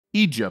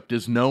Egypt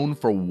is known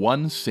for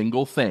one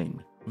single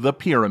thing: the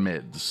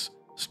pyramids.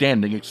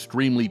 Standing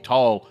extremely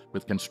tall,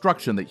 with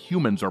construction that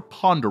humans are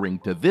pondering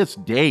to this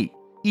day,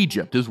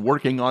 Egypt is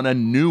working on a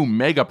new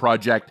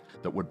megaproject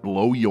that would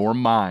blow your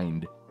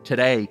mind.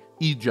 Today,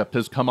 Egypt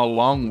has come a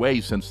long way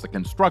since the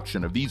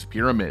construction of these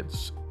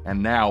pyramids. And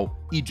now,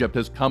 Egypt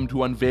has come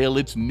to unveil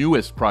its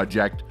newest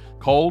project,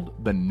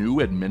 called the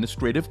New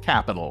Administrative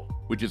Capital,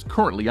 which is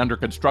currently under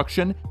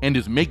construction and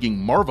is making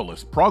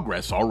marvelous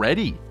progress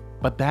already.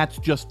 But that's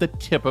just the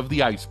tip of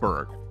the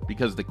iceberg,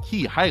 because the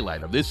key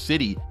highlight of this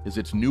city is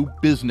its new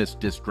business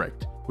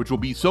district, which will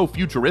be so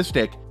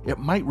futuristic it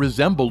might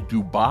resemble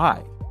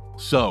Dubai.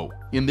 So,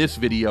 in this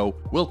video,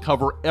 we'll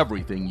cover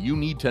everything you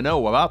need to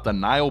know about the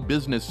Nile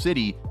Business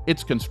City,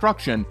 its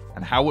construction,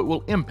 and how it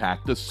will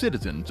impact the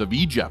citizens of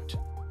Egypt.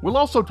 We'll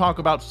also talk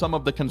about some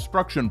of the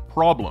construction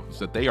problems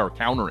that they are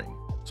countering,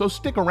 so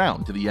stick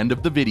around to the end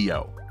of the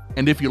video.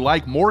 And if you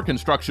like more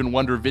Construction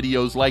Wonder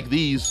videos like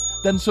these,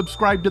 then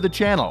subscribe to the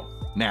channel.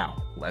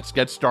 Now, let's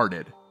get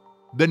started.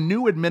 The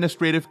New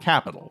Administrative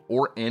Capital,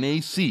 or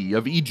NAC,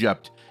 of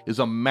Egypt is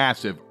a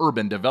massive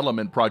urban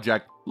development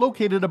project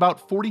located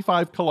about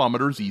 45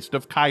 kilometers east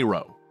of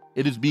Cairo.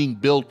 It is being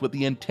built with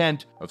the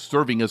intent of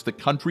serving as the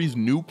country's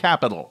new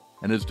capital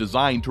and is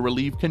designed to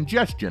relieve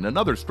congestion and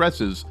other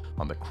stresses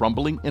on the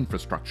crumbling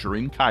infrastructure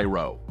in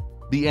Cairo.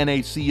 The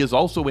NAC is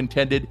also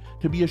intended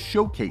to be a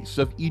showcase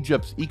of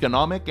Egypt's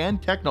economic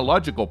and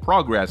technological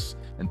progress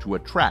and to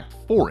attract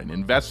foreign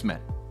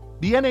investment.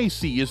 The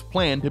NAC is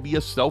planned to be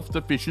a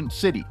self-sufficient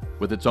city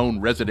with its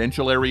own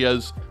residential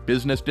areas,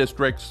 business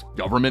districts,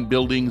 government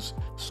buildings,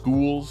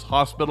 schools,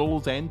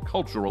 hospitals, and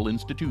cultural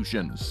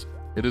institutions.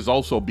 It is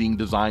also being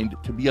designed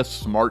to be a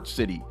smart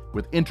city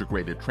with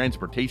integrated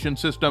transportation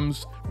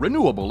systems,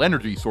 renewable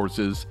energy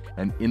sources,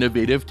 and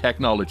innovative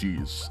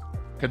technologies.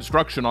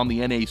 Construction on the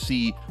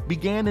NAC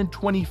began in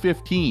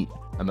 2015,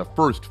 and the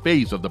first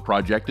phase of the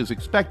project is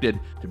expected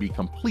to be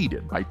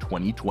completed by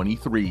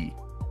 2023.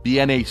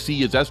 The NAC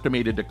is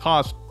estimated to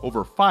cost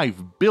over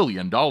 $5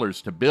 billion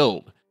to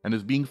build and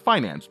is being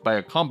financed by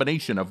a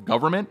combination of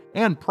government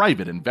and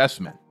private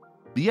investment.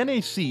 The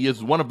NAC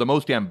is one of the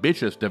most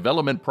ambitious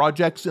development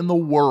projects in the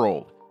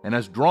world and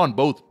has drawn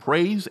both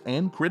praise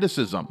and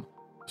criticism.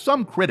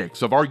 Some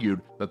critics have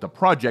argued that the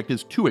project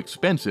is too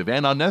expensive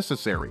and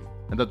unnecessary,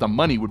 and that the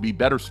money would be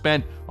better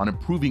spent on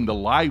improving the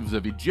lives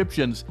of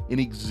Egyptians in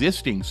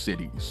existing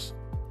cities.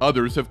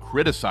 Others have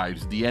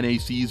criticized the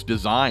NAC's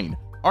design,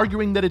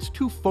 arguing that it's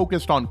too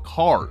focused on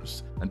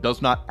cars and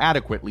does not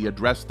adequately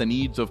address the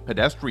needs of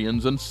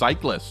pedestrians and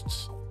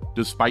cyclists.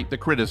 Despite the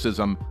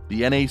criticism,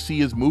 the NAC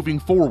is moving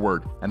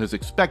forward and is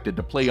expected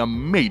to play a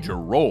major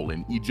role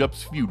in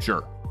Egypt's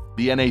future.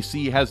 The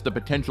NAC has the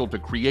potential to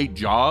create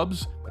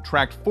jobs,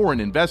 attract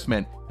foreign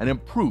investment, and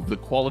improve the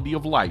quality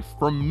of life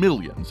for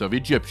millions of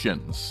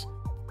Egyptians.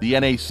 The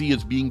NAC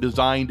is being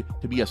designed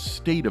to be a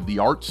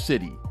state-of-the-art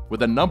city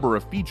with a number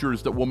of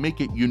features that will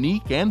make it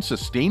unique and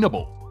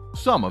sustainable.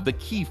 Some of the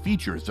key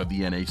features of the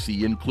NAC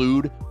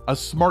include a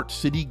smart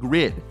city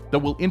grid that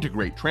will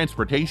integrate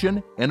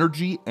transportation,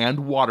 energy, and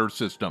water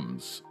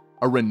systems,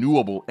 a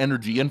renewable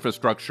energy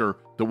infrastructure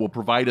that will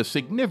provide a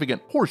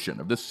significant portion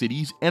of the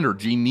city's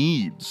energy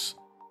needs,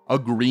 a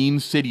green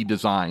city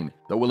design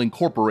that will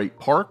incorporate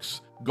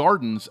parks,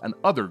 gardens, and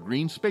other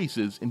green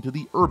spaces into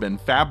the urban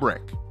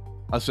fabric,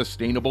 a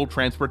sustainable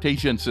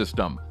transportation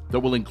system that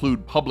will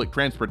include public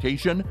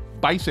transportation,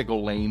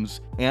 bicycle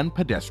lanes, and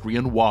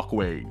pedestrian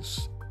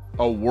walkways,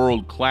 a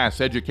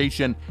world-class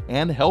education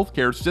and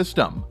healthcare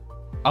system,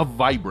 a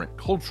vibrant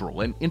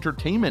cultural and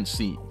entertainment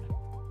scene.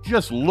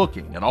 Just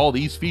looking at all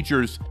these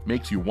features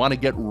makes you want to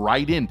get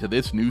right into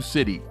this new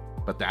city.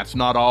 But that's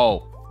not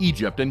all.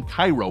 Egypt and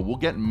Cairo will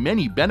get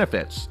many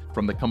benefits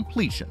from the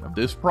completion of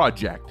this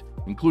project,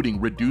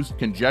 including reduced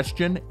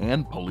congestion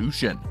and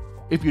pollution.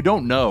 If you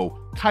don't know,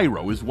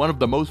 Cairo is one of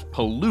the most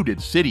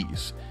polluted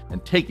cities,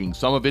 and taking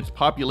some of its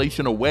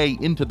population away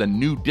into the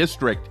new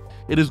district,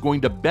 it is going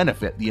to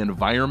benefit the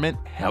environment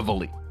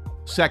heavily.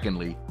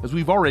 Secondly, as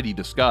we've already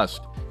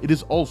discussed, it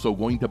is also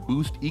going to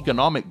boost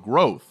economic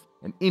growth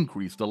and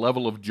increase the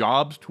level of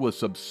jobs to a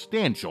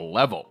substantial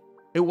level.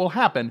 It will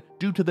happen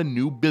due to the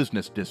new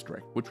business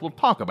district, which we'll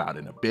talk about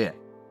in a bit.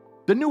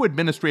 The New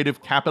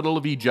Administrative Capital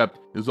of Egypt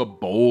is a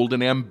bold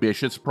and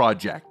ambitious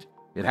project.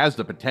 It has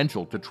the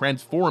potential to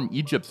transform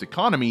Egypt's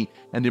economy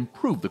and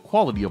improve the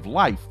quality of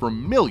life for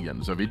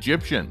millions of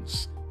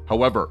Egyptians.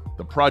 However,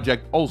 the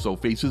project also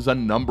faces a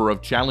number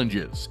of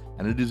challenges,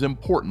 and it is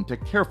important to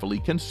carefully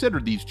consider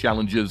these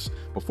challenges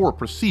before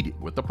proceeding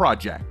with the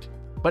project.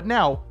 But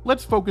now,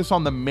 let's focus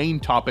on the main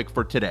topic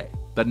for today,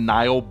 the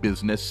Nile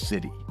Business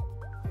City.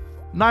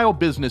 Nile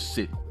Business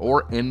City,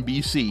 or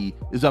NBC,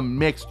 is a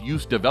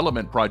mixed-use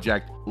development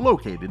project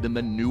located in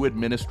the New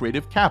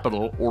Administrative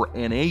Capital, or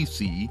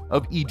NAC,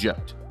 of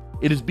Egypt.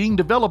 It is being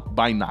developed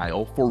by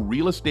Nile for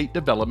Real Estate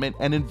Development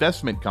and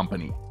Investment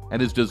Company,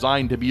 and is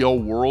designed to be a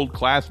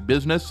world-class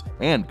business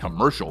and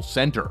commercial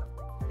center.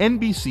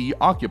 NBC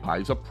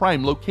occupies a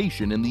prime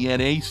location in the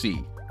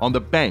NAC, on the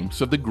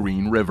banks of the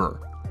Green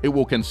River. It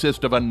will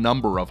consist of a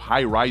number of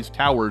high-rise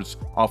towers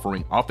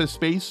offering office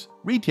space,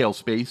 retail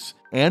space,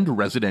 and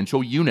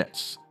residential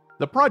units.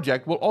 The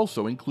project will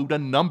also include a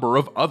number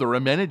of other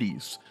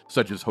amenities,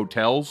 such as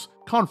hotels,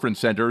 conference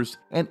centers,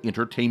 and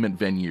entertainment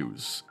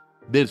venues.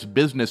 This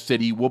business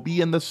city will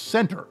be in the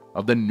center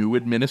of the new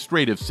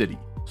administrative city,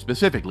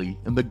 specifically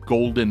in the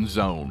Golden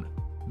Zone.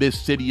 This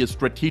city is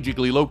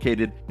strategically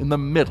located in the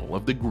middle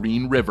of the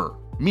Green River,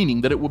 meaning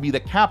that it will be the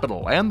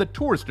capital and the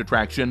tourist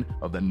attraction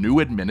of the new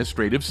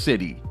administrative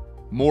city.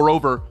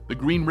 Moreover, the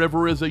Green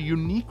River is a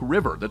unique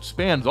river that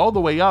spans all the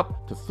way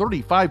up to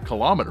 35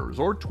 kilometers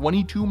or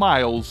 22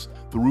 miles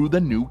through the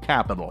new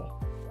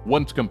capital.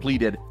 Once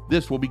completed,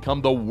 this will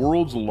become the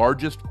world's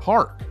largest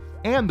park,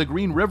 and the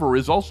Green River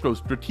is also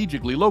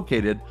strategically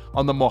located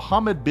on the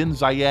Mohammed bin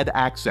Zayed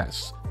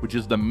axis, which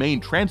is the main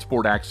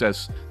transport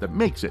access that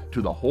makes it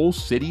to the whole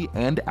city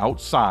and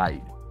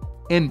outside.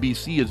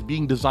 NBC is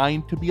being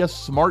designed to be a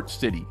smart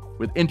city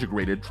with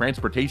integrated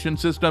transportation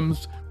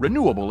systems,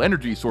 renewable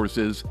energy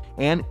sources,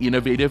 and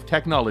innovative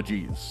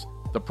technologies.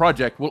 The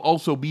project will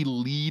also be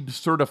LEED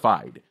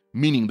certified,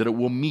 meaning that it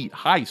will meet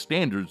high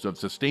standards of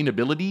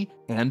sustainability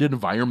and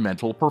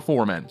environmental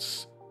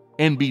performance.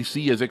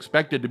 NBC is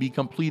expected to be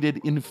completed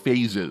in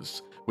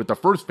phases, with the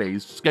first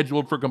phase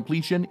scheduled for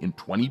completion in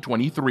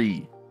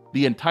 2023.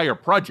 The entire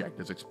project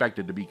is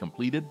expected to be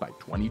completed by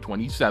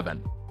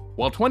 2027.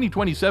 While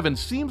 2027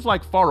 seems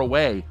like far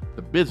away,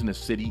 the business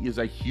city is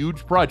a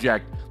huge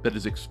project that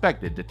is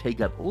expected to take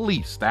at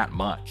least that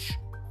much.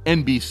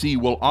 NBC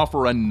will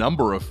offer a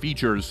number of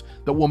features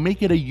that will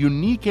make it a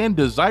unique and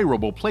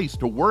desirable place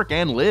to work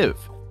and live,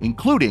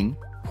 including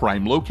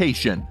prime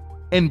location.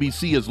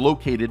 NBC is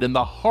located in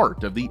the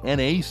heart of the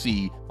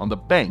NAC on the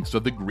banks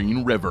of the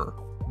Green River.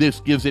 This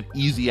gives it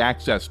easy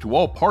access to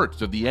all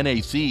parts of the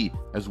NAC,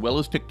 as well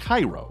as to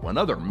Cairo and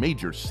other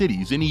major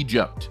cities in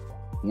Egypt.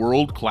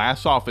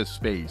 World-class office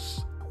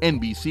space.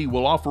 NBC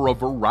will offer a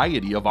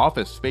variety of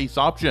office space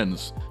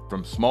options,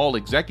 from small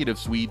executive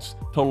suites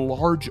to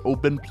large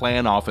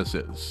open-plan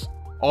offices.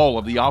 All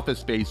of the office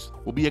space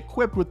will be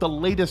equipped with the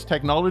latest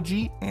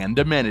technology and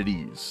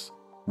amenities.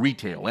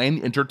 Retail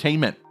and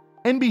entertainment.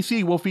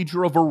 NBC will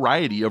feature a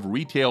variety of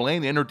retail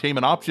and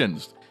entertainment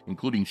options,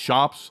 including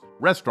shops,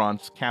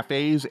 restaurants,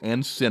 cafes,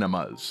 and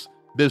cinemas.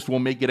 This will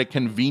make it a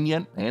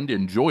convenient and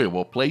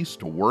enjoyable place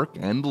to work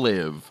and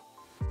live.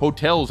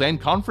 Hotels and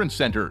conference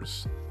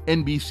centers.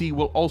 NBC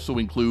will also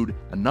include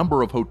a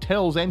number of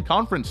hotels and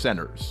conference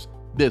centers.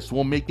 This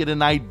will make it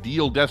an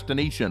ideal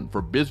destination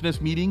for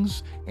business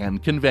meetings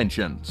and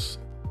conventions.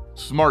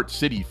 Smart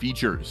city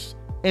features.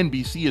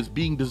 NBC is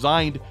being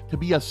designed to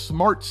be a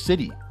smart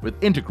city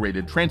with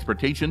integrated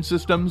transportation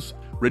systems,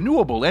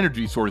 renewable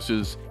energy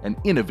sources, and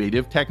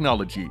innovative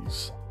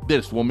technologies.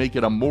 This will make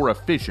it a more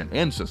efficient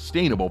and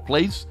sustainable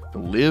place to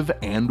live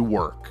and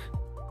work.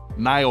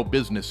 Nile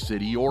Business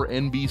City, or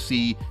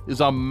NBC, is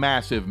a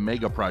massive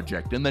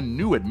megaproject in the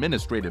new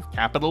administrative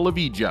capital of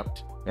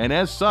Egypt, and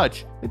as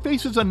such, it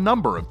faces a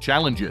number of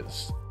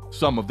challenges.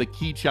 Some of the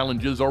key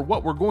challenges are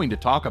what we're going to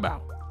talk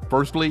about.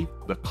 Firstly,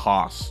 the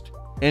cost.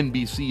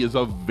 NBC is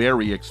a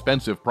very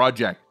expensive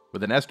project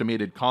with an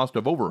estimated cost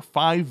of over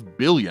 $5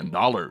 billion.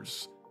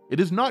 It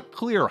is not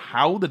clear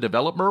how the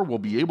developer will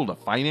be able to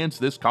finance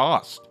this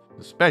cost,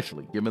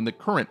 especially given the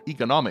current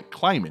economic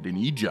climate in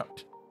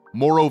Egypt.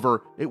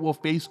 Moreover, it will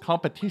face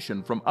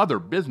competition from other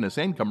business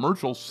and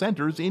commercial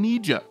centers in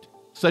Egypt,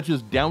 such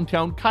as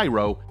downtown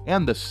Cairo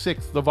and the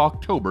 6th of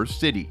October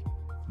city.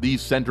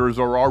 These centers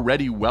are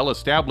already well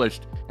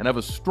established and have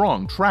a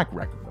strong track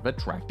record of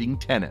attracting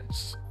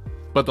tenants.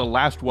 But the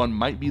last one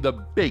might be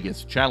the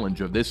biggest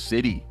challenge of this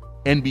city.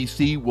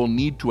 NBC will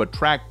need to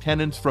attract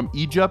tenants from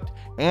Egypt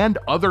and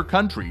other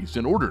countries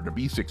in order to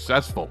be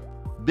successful.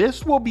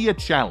 This will be a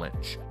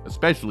challenge,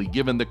 especially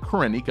given the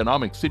current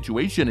economic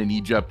situation in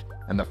Egypt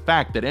and the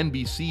fact that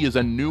NBC is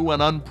a new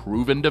and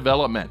unproven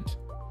development.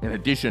 In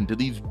addition to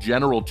these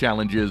general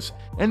challenges,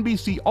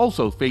 NBC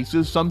also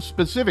faces some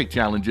specific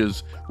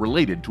challenges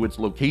related to its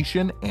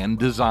location and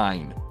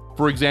design.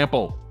 For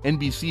example,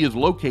 NBC is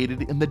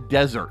located in the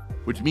desert,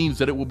 which means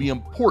that it will be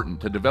important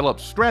to develop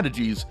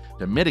strategies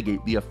to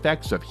mitigate the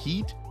effects of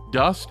heat,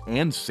 dust,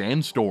 and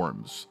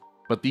sandstorms.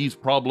 But these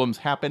problems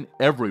happen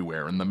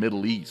everywhere in the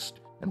Middle East,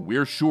 and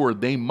we're sure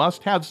they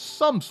must have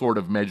some sort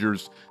of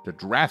measures to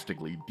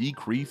drastically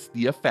decrease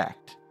the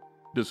effect.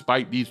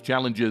 Despite these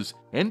challenges,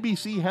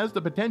 NBC has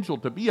the potential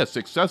to be a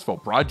successful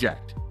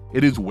project.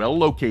 It is well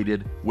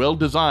located, well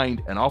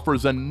designed, and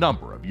offers a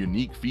number of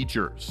unique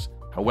features.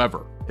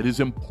 However, it is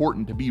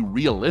important to be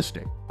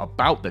realistic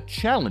about the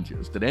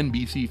challenges that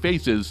NBC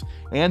faces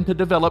and to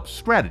develop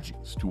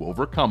strategies to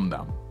overcome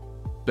them.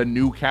 The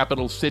new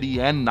capital city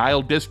and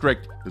Nile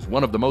district is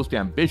one of the most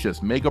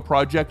ambitious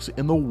megaprojects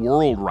in the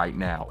world right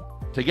now.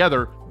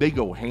 Together, they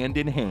go hand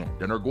in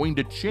hand and are going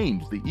to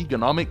change the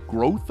economic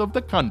growth of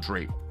the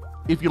country.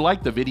 If you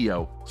liked the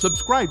video,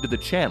 subscribe to the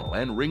channel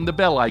and ring the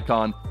bell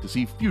icon to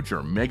see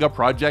future mega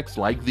projects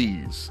like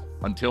these.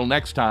 Until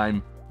next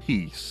time,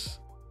 peace.